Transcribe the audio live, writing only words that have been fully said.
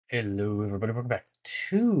Hello, everybody. Welcome back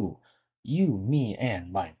to You, Me,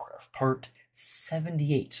 and Minecraft, part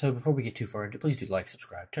 78. So, before we get too far into it, please do like,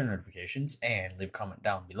 subscribe, turn on notifications, and leave a comment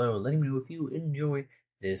down below letting me know if you enjoy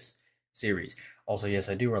this series. Also, yes,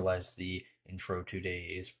 I do realize the intro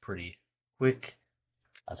today is pretty quick.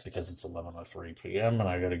 That's because it's 11:03 p.m. and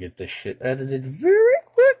I gotta get this shit edited very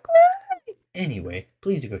quickly. Anyway,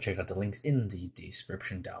 please do go check out the links in the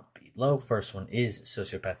description down below. First one is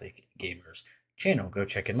Sociopathicgamer's channel. Go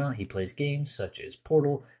check him out. He plays games such as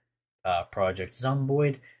Portal, Project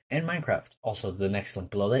Zomboid, and Minecraft. Also, the next link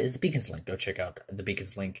below that is the Beacons link. Go check out the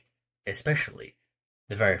Beacons link, especially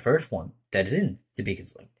the very first one that is in the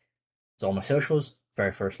Beacons link. So all my socials,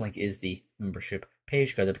 very first link is the membership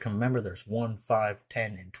page. Go to become a member. There's 1, 5,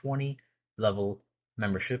 10, and 20 level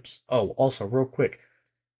memberships. Oh, also real quick,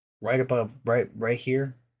 right above, right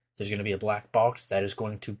here, there's going to be a black box that is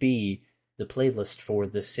going to be the playlist for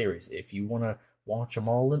this series. If you want to watch them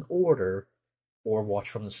all in order or watch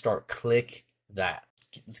from the start, click that.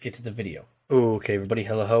 Let's get to the video. Okay, everybody,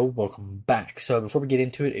 hello, welcome back. So before we get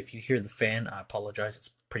into it, if you hear the fan, I apologize. It's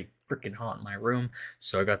pretty freaking hot in my room,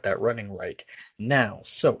 so I got that running right now.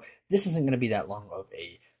 So this isn't going to be that long of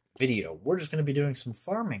a video. We're just going to be doing some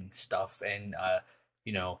farming stuff and,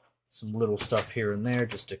 you know, some little stuff here and there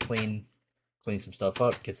just to clean some stuff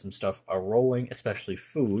up, get some stuff rolling, especially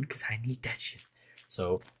food, because I need that shit.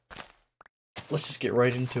 So let's just get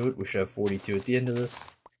right into it. We should have 42 at the end of this.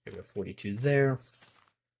 We have 42 there.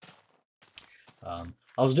 I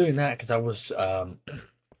was doing that because I was, I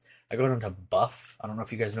got onto Buff. I don't know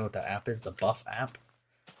if you guys know what that app is, the Buff app.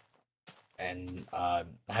 And I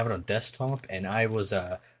have it on desktop, and I was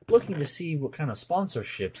looking to see what kind of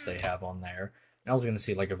sponsorships they have on there. And I was going to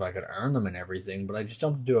see like if I could earn them and everything, but I just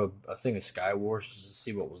jumped into a thing of Sky Wars just to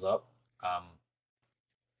see what was up.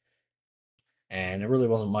 And it really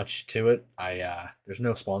wasn't much to it. There's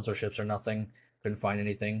no sponsorships or nothing. Couldn't find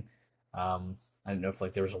anything. I didn't know if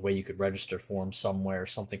like there was a way you could register for them somewhere or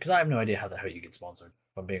something, because I have no idea how the hell you get sponsored.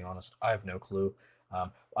 If I'm being honest, I have no clue.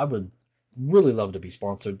 I would really love to be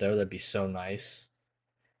sponsored though. That'd be so nice.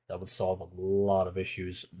 That would solve a lot of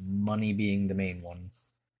issues. Money being the main one.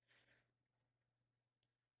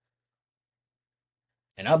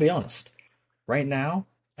 And I'll be honest, right now,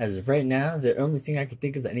 as of right now, the only thing I could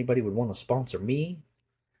think of that anybody would want to sponsor me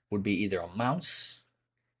would be either a mouse,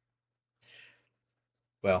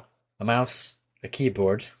 well, a mouse, a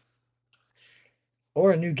keyboard,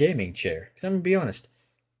 or a new gaming chair. Because I'm gonna be honest,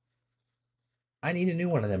 I need a new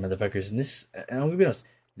one of them motherfuckers. And I'm gonna be honest,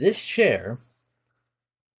 this chair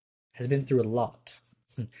has been through a lot.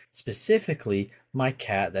 Specifically, my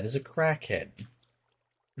cat that is a crackhead.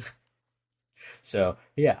 So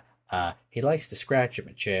yeah, he likes to scratch at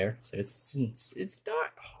my chair. So it's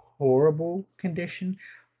not horrible condition,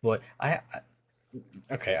 but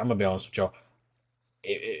okay, I'm gonna be honest with y'all.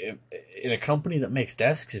 In a company that makes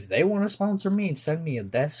desks, if they want to sponsor me and send me a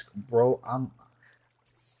desk, bro,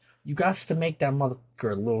 you got to make that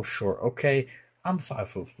motherfucker a little short, okay? I'm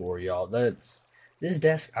 5'4", y'all. This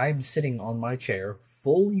desk, I'm sitting on my chair,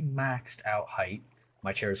 fully maxed out height.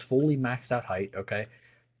 My chair is fully maxed out height, okay?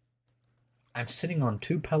 I'm sitting on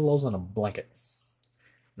 2 pillows and a blanket.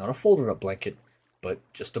 Not a folded up blanket, but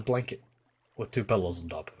just a blanket with 2 pillows on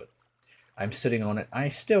top of it. I'm sitting on it. I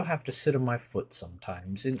still have to sit on my foot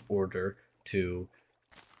sometimes in order to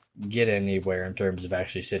get anywhere in terms of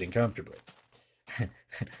actually sitting comfortably.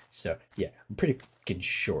 So, yeah, I'm pretty fucking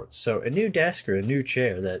short. So, a new desk or a new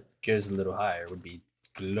chair that goes a little higher would be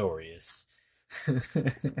glorious.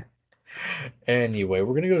 Anyway,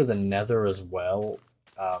 we're going to go to the Nether as well.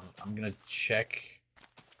 I'm going to check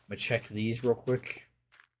these real quick.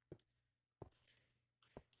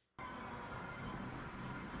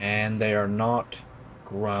 And they are not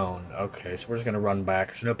grown. Okay, so we're just going to run back.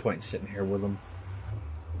 There's no point in sitting here with them.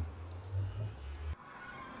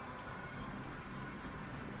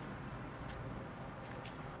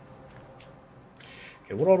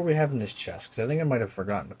 Okay, what all do we have in this chest? Because I think I might have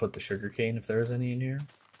forgotten to put the sugarcane if there's any in here.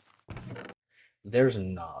 There's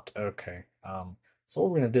not. Okay. So what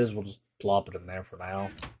we're going to do is we'll just plop it in there for now.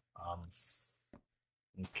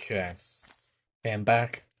 Okay. Okay, I'm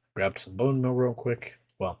back. Grabbed some bone meal real quick.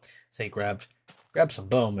 Well, say grabbed some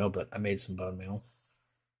bone meal, but I made some bone meal.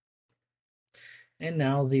 And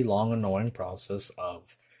now the long, annoying process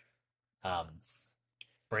of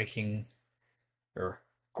breaking or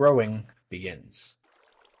growing begins.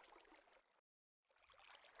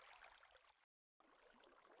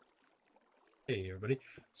 Hey everybody,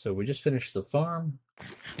 so we just finished the farm,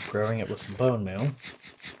 growing it with some bone meal.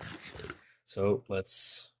 So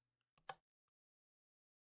let's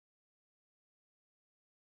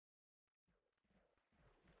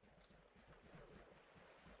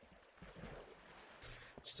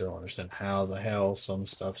Still don't understand how the hell some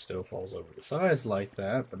stuff still falls over the sides like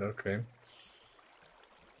that, but okay.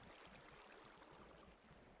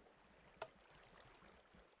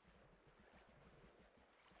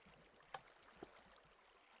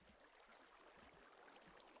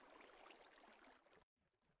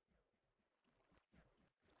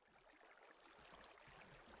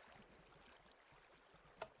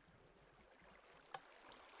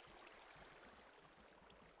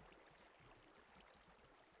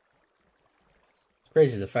 It's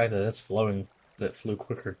crazy the fact that that flew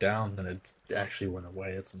quicker down than it actually went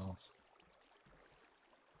away. It's nuts.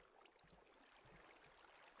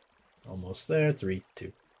 Almost there. 3,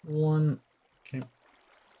 2, 1. Okay.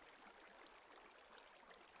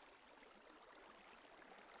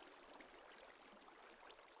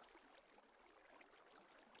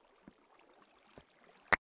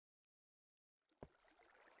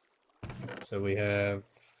 So we have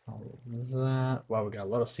all of that. Wow, we got a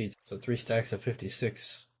lot of seeds. So 3 stacks of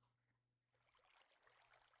 56.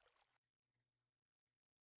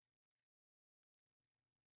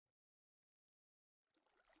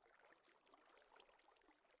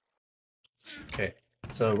 Okay,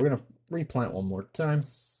 so we're gonna replant one more time.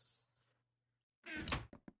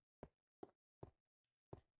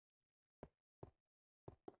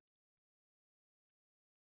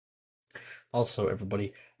 Also,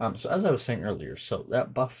 everybody, so as I was saying earlier, so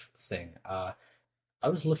that buff thing, I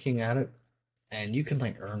was looking at it, and you can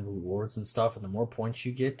like earn rewards and stuff, and the more points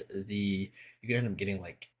you get, you can end up getting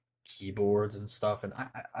like keyboards and stuff, and I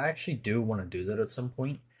actually do want to do that at some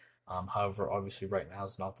point. However, obviously, right now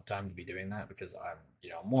is not the time to be doing that because I'm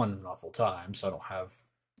one, not full time, so I don't have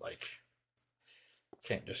like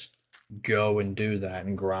can't just go and do that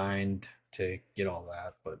and grind to get all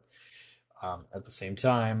that. But at the same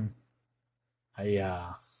time,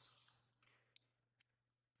 I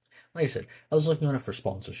like I said, I was looking on it for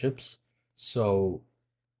sponsorships, so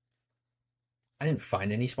I didn't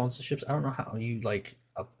find any sponsorships. I don't know how you like.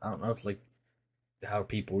 I don't know if like how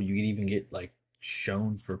people you can even get like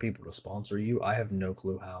shown for people to sponsor you. I have no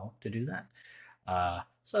clue how to do that.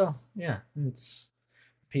 So yeah, it's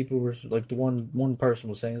people were like the one person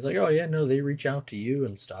was saying it's like, oh yeah, no, they reach out to you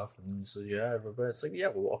and stuff, and so yeah, everybody. It's like, yeah,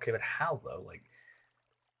 well, okay, but how though? Like,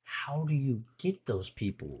 how do you get those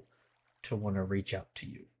people to want to reach out to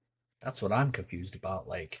you? That's what I'm confused about.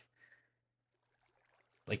 Like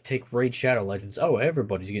take Raid Shadow Legends. Oh,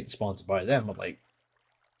 everybody's getting sponsored by them. I'm like,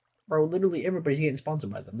 bro, literally everybody's getting sponsored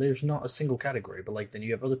by them. There's not a single category, but like then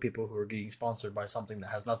you have other people who are getting sponsored by something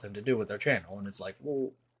that has nothing to do with their channel, and it's like,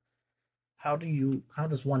 well, how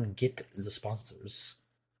does one get the sponsors?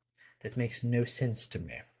 That makes no sense to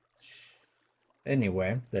me.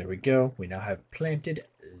 Anyway, there we go. We now have it planted.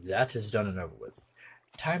 That is done and over with.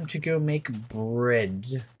 Time to go make bread.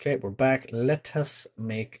 Okay, we're back. Let us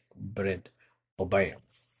make bread. Bam.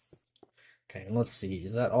 Okay, and let's see.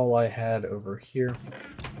 Is that all I had over here?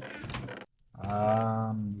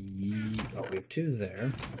 Oh, we have 2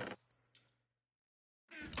 there.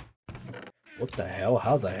 What the hell?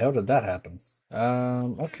 How the hell did that happen?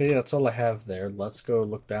 Okay, that's all I have there. Let's go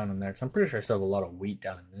look down in there, because I'm pretty sure I still have a lot of wheat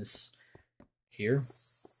down in this here.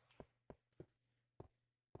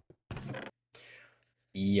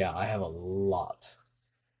 Yeah, I have a lot.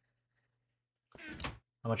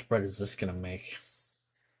 How much bread is this gonna make?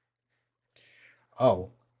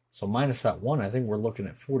 Oh, so minus that 1, I think we're looking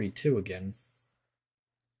at 42 again.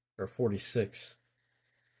 Or 46.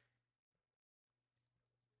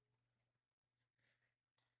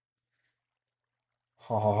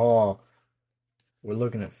 Ha ha ha. We're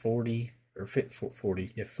looking at 40 or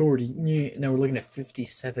 40. Yeah, 40. Yeah, now we're looking at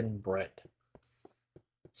 57 bread.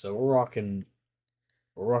 So we're rocking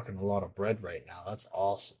a lot of bread right now. That's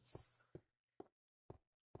awesome.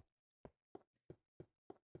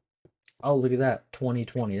 Oh, look at that.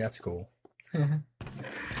 2020. That's cool.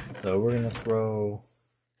 So we're gonna well,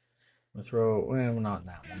 not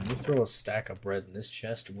that one. We'll throw a stack of bread in this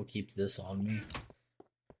chest and we'll keep this on me.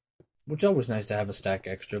 Which is always nice to have a stack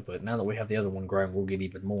extra, but now that we have the other one growing, we'll get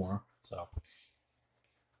even more. So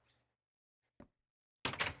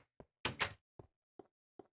okay,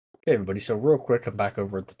 everybody, so real quick, I'm back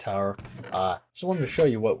over at the tower. Just wanted to show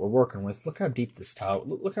you what we're working with. Look how deep this tower,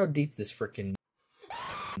 look how deep this freaking,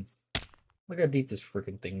 look how deep this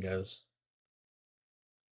freaking thing goes.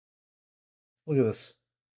 Look at this.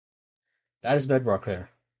 That is bedrock there.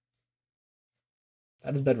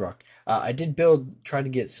 That is bedrock. I did try to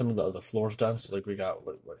get some of the other floors done, so like we got,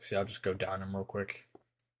 look, see, I'll just go down them real quick.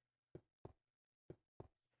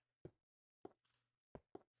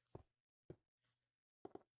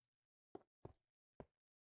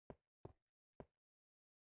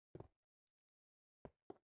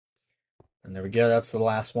 And there we go. That's the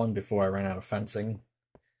last one before I ran out of fencing.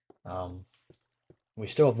 We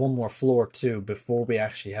still have one more floor too before we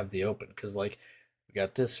actually have the open. Because like we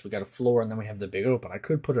got this, we got a floor, and then we have the big open. I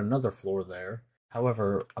could put another floor there.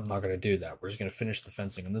 However, I'm not going to do that. We're just going to finish the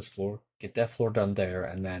fencing on this floor, get that floor done there,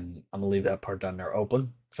 and then I'm going to leave that part down there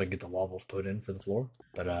open so I can get the levels put in for the floor.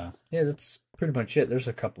 But yeah, that's pretty much it. There's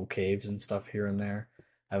a couple caves and stuff here and there.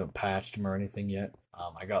 I haven't patched them or anything yet.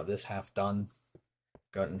 I got this half done,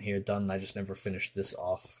 gotten here done. I just never finished this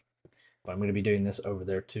off. But I'm going to be doing this over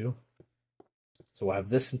there too. So we'll have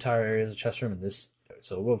this entire area as a chest room, and this.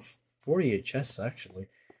 So we'll have 48 chests actually,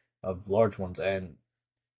 of large ones, and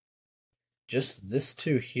just this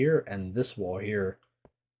two here and this wall here.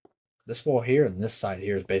 This wall here and this side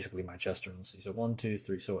here is basically my chest room. Let's see. So 1, 2,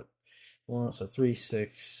 3. So what? Well, so 3,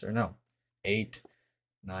 6, or no, 8,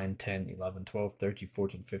 9, 10, 11, 12, 13,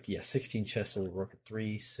 14, 15. Yeah, 16 chests. So we work at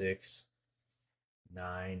 3, 6,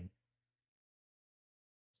 9.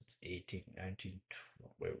 It's 18, 19,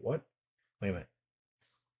 12. Wait, what? Wait a minute.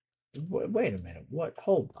 Wait a minute. What?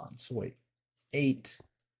 Hold on. So wait. 8.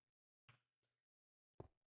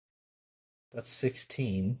 That's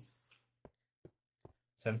 16.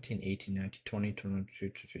 17, 18, 19, 20, 21, 22,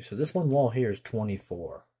 23. So this one wall here is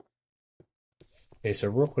 24. Okay, so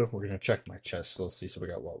real quick, we're going to check my chest. So let's see. So we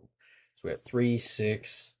got what? So we got 3,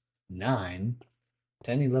 6, 9,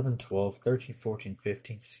 10, 11, 12, 13, 14,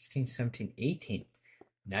 15, 16, 17, 18,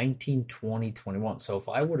 19, 20, 21. So if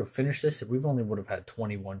I would have finished this, we only would have had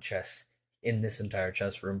 21 chests in this entire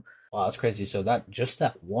chest room. Wow, that's crazy. So that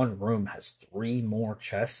one room has 3 more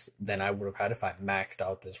chests than I would have had if I maxed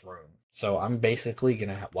out this room. So I'm basically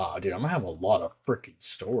gonna have, wow, dude, I'm gonna have a lot of freaking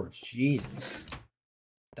storage. Jesus.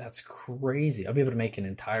 That's crazy. I'll be able to make an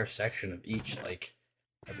entire section of each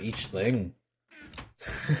thing.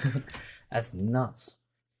 That's nuts.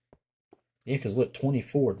 Yeah, because look,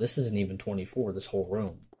 24. This isn't even 24, this whole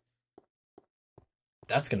room.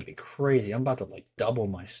 That's going to be crazy. I'm about to, like, double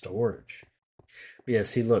my storage. But yeah,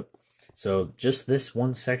 see, look. So just this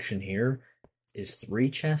one section here is 3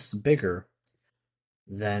 chests bigger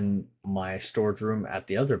than my storage room at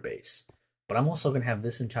the other base. But I'm also going to have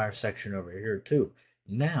this entire section over here, too.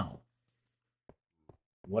 Now,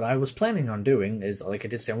 what I was planning on doing is, like I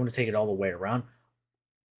did say, I want to take it all the way around.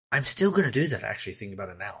 I'm still going to do that, actually, thinking about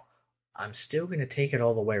it now. I'm still going to take it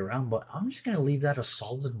all the way around, but I'm just going to leave that a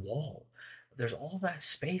solid wall. There's all that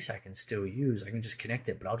space I can still use. I can just connect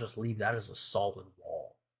it, but I'll just leave that as a solid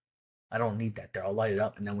wall. I don't need that there. I'll light it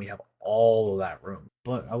up, and then we have all of that room.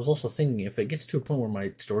 But I was also thinking, if it gets to a point where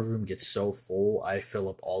my storage room gets so full, I fill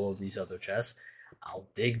up all of these other chests, I'll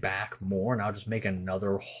dig back more, and I'll just make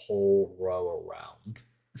another whole row around.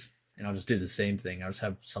 And I'll just do the same thing. I'll just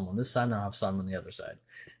have some on this side, and I'll have some on the other side.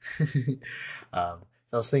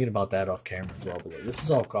 So I was thinking about that off camera as well. But this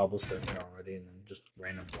is all cobblestone here already, and then just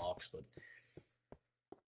random blocks. But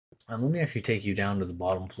let me actually take you down to the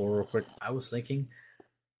bottom floor real quick. I was thinking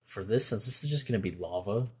for this, since this is just going to be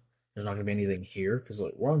lava, there's not going to be anything here. Because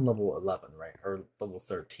like, we're on level 11, right? Or level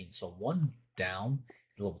 13. So one down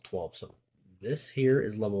is level 12. So this here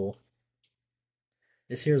is level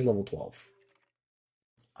 12.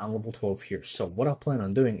 I'm level 12 here. So what I plan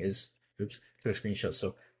on doing is, oops, took a screenshot.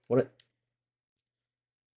 So what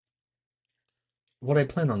I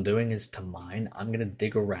plan on doing is to mine. I'm gonna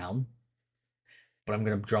dig around, but I'm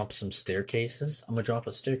gonna drop some staircases. I'm gonna drop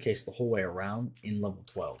a staircase the whole way around in level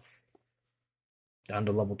 12, down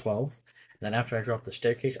to level 12. And then after I drop the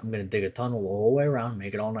staircase, I'm gonna dig a tunnel the whole way around,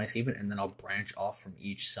 make it all nice even, and then I'll branch off from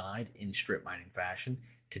each side in strip mining fashion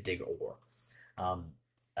to dig ore.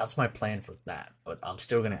 That's my plan for that, but I'm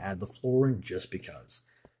still gonna add the flooring just because.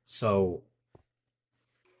 So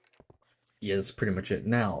yeah, that's pretty much it.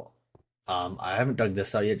 Now, I haven't dug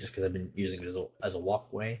this out yet just because I've been using it as a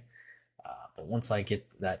walkway. But once I get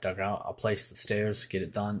that dug out, I'll place the stairs, get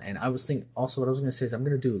it done. And I was thinking, also what I was going to say is I'm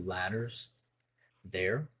going to do ladders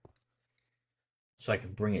there so I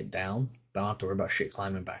can bring it down, but I don't have to worry about shit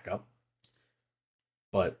climbing back up.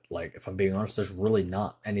 But, like, if I'm being honest, there's really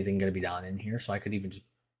not anything going to be down in here, so I could even just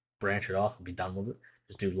branch it off and be done with it.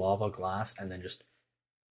 Just do lava, glass, and then just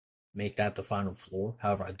make that the final floor.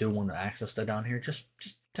 However, I do want to access to down here, just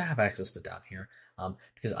to have access to down here.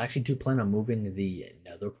 Because I actually do plan on moving the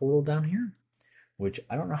nether portal down here, which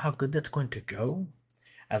I don't know how good that's going to go,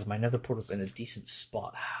 as my nether portal's in a decent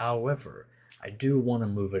spot. However, I do want to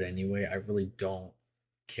move it anyway. I really don't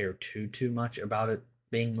care too much about it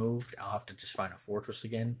being moved. I'll have to just find a fortress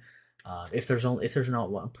again. If there's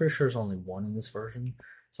not one, I'm pretty sure there's only one in this version,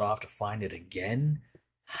 so I'll have to find it again.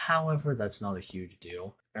 However, that's not a huge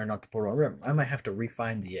deal. Or not the portal. I might have to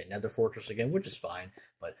refine the nether fortress again, which is fine.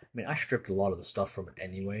 But, I mean, I stripped a lot of the stuff from it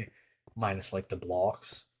anyway. minus like the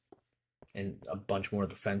blocks and a bunch more of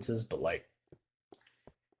the fences, but like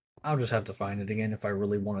I'll just have to find it again if I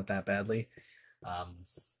really want it that badly.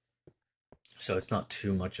 So it's not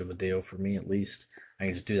too much of a deal for me, at least. I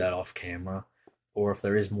can just do that off camera. Or if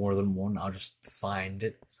there is more than one, I'll just find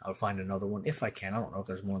it. I'll find another one if I can. I don't know if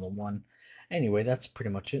there's more than one. Anyway, that's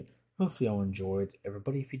pretty much it. Hopefully y'all enjoyed.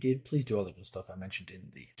 Everybody, if you did, please do all the good stuff I mentioned in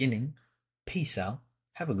the beginning. Peace out.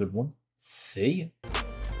 Have a good one. See ya.